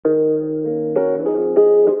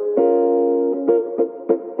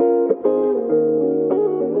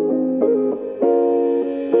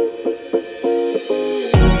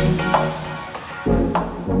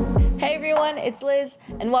it's Liz,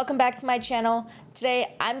 and welcome back to my channel.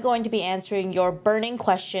 Today, I'm going to be answering your burning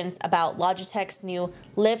questions about Logitech's new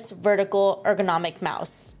Lift Vertical Ergonomic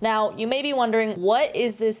Mouse. Now, you may be wondering, what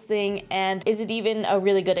is this thing, and is it even a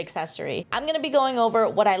really good accessory? I'm going to be going over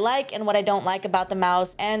what I like and what I don't like about the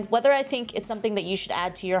mouse, and whether I think it's something that you should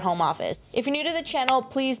add to your home office. If you're new to the channel,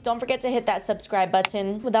 please don't forget to hit that subscribe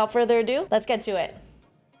button. Without further ado, let's get to it.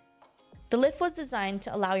 The Lift was designed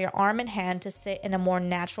to allow your arm and hand to sit in a more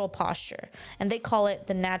natural posture, and they call it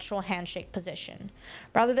the natural handshake position.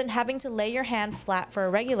 Rather than having to lay your hand flat for a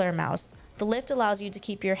regular mouse, the Lift allows you to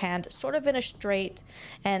keep your hand sort of in a straight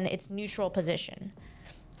and its neutral position.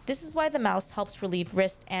 This is why the mouse helps relieve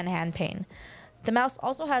wrist and hand pain. The mouse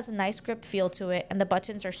also has a nice grip feel to it, and the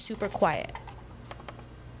buttons are super quiet.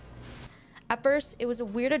 At first, it was a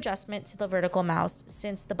weird adjustment to the vertical mouse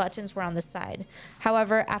since the buttons were on the side.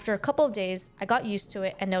 However, after a couple of days, I got used to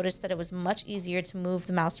it and noticed that it was much easier to move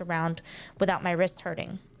the mouse around without my wrist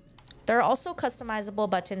hurting. There are also customizable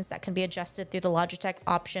buttons that can be adjusted through the Logitech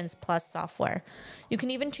Options Plus software. You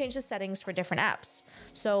can even change the settings for different apps.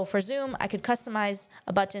 So for Zoom, I could customize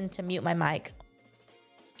a button to mute my mic.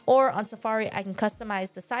 Or on Safari, I can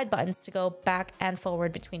customize the side buttons to go back and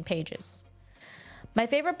forward between pages. My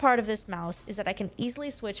favorite part of this mouse is that I can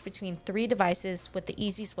easily switch between 3 devices with the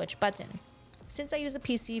Easy Switch button. Since I use a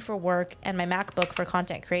PC for work and my MacBook for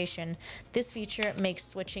content creation, this feature makes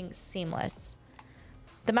switching seamless.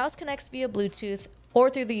 The mouse connects via Bluetooth or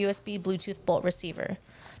through the USB Bluetooth Bolt receiver.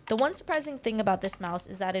 The one surprising thing about this mouse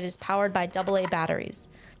is that it is powered by AA batteries.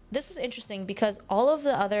 This was interesting because all of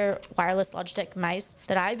the other wireless Logitech mice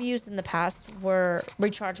that I've used in the past were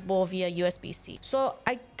rechargeable via USB-C. So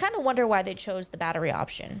I kind of wonder why they chose the battery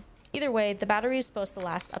option. Either way, the battery is supposed to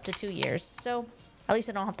last up to 2 years, so at least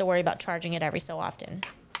I don't have to worry about charging it every so often.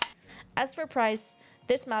 As for price,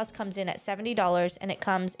 this mouse comes in at $70 and it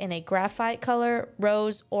comes in a graphite color,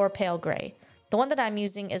 rose, or pale gray. The one that I'm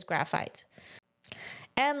using is graphite.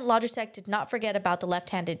 And Logitech did not forget about the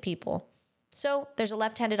left-handed people. So there's a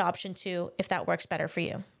left-handed option too, if that works better for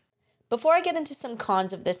you. Before I get into some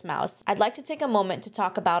cons of this mouse, I'd like to take a moment to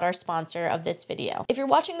talk about our sponsor of this video. If you're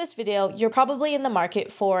watching this video, you're probably in the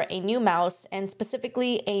market for a new mouse, and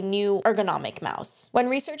specifically a new ergonomic mouse. When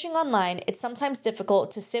researching online, it's sometimes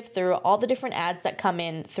difficult to sift through all the different ads that come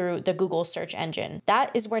in through the Google search engine.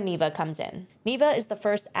 That is where Neeva comes in. Neeva is the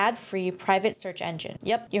first ad-free private search engine.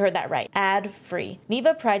 Yep, you heard that right, ad-free.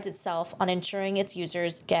 Neeva prides itself on ensuring its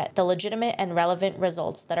users get the legitimate and relevant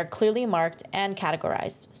results that are clearly marked and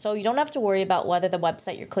categorized, so you don't have to worry about whether the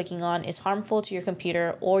website you're clicking on is harmful to your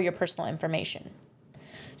computer or your personal information.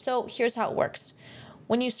 So here's how it works.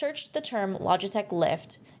 When you search the term Logitech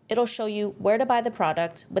Lift, it'll show you where to buy the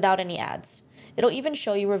product without any ads. It'll even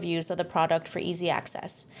show you reviews of the product for easy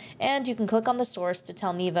access. And you can click on the source to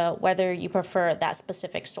tell Neeva whether you prefer that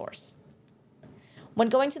specific source. When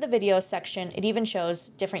going to the videos section, it even shows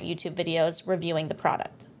different YouTube videos reviewing the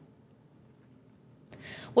product.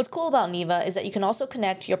 What's cool about Neeva is that you can also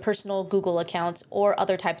connect your personal Google account or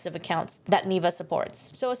other types of accounts that Neeva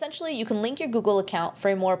supports. So essentially, you can link your Google account for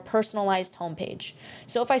a more personalized homepage.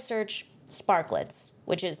 So if I search Sparklets,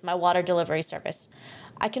 which is my water delivery service,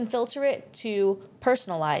 I can filter it to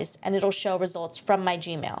personalized and it'll show results from my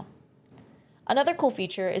Gmail. Another cool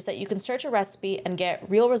feature is that you can search a recipe and get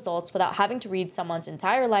real results without having to read someone's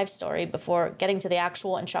entire life story before getting to the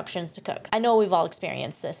actual instructions to cook. I know we've all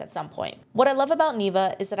experienced this at some point. What I love about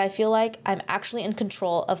Neeva is that I feel like I'm actually in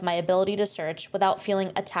control of my ability to search without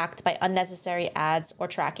feeling attacked by unnecessary ads or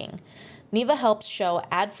tracking. Neeva helps show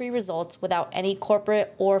ad-free results without any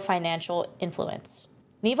corporate or financial influence.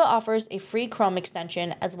 Neeva offers a free Chrome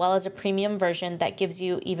extension as well as a premium version that gives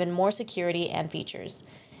you even more security and features.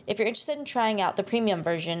 If you're interested in trying out the premium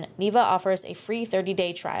version, Neeva offers a free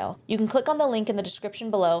 30-day trial. You can click on the link in the description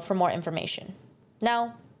below for more information.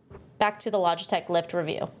 Now, back to the Logitech Lift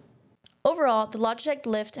review. Overall, the Logitech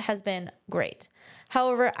Lift has been great.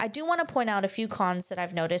 However, I do want to point out a few cons that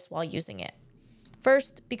I've noticed while using it.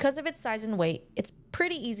 First, because of its size and weight, it's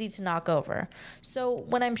pretty easy to knock over. So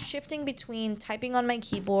when I'm shifting between typing on my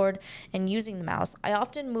keyboard and using the mouse, I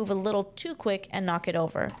often move a little too quick and knock it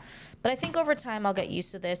over. But I think over time I'll get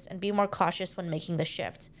used to this and be more cautious when making the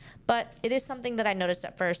shift. But it is something that I noticed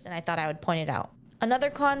at first and I thought I would point it out.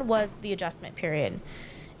 Another con was the adjustment period.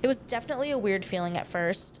 It was definitely a weird feeling at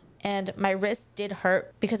first, and my wrist did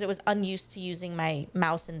hurt because it was unused to using my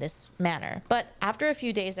mouse in this manner. But after a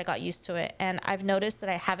few days, I got used to it, and I've noticed that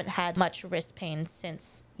I haven't had much wrist pain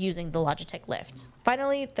since using the Logitech Lift.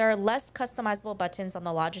 Finally, there are less customizable buttons on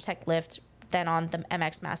the Logitech Lift than on the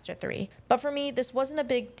MX Master 3. But for me, this wasn't a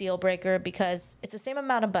big deal breaker because it's the same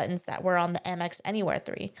amount of buttons that were on the MX Anywhere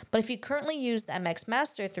 3. But if you currently use the MX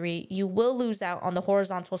Master 3, you will lose out on the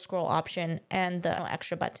horizontal scroll option and the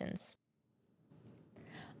extra buttons.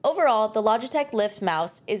 Overall, the Logitech Lift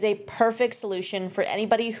mouse is a perfect solution for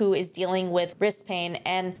anybody who is dealing with wrist pain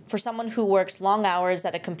and for someone who works long hours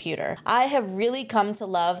at a computer. I have really come to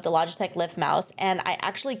love the Logitech Lift mouse, and I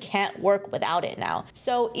actually can't work without it now.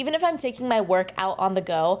 So even if I'm taking my work out on the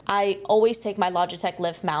go, I always take my Logitech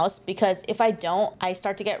Lift mouse, because if I don't, I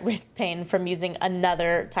start to get wrist pain from using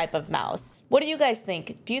another type of mouse. What do you guys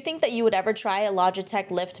think? Do you think that you would ever try a Logitech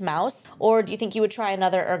Lift mouse, or do you think you would try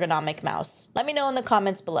another ergonomic mouse? Let me know in the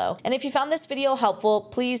comments below. And if you found this video helpful,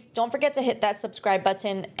 please don't forget to hit that subscribe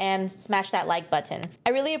button and smash that like button.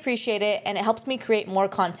 I really appreciate it, and it helps me create more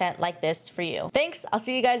content like this for you. Thanks, I'll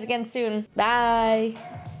see you guys again soon. Bye.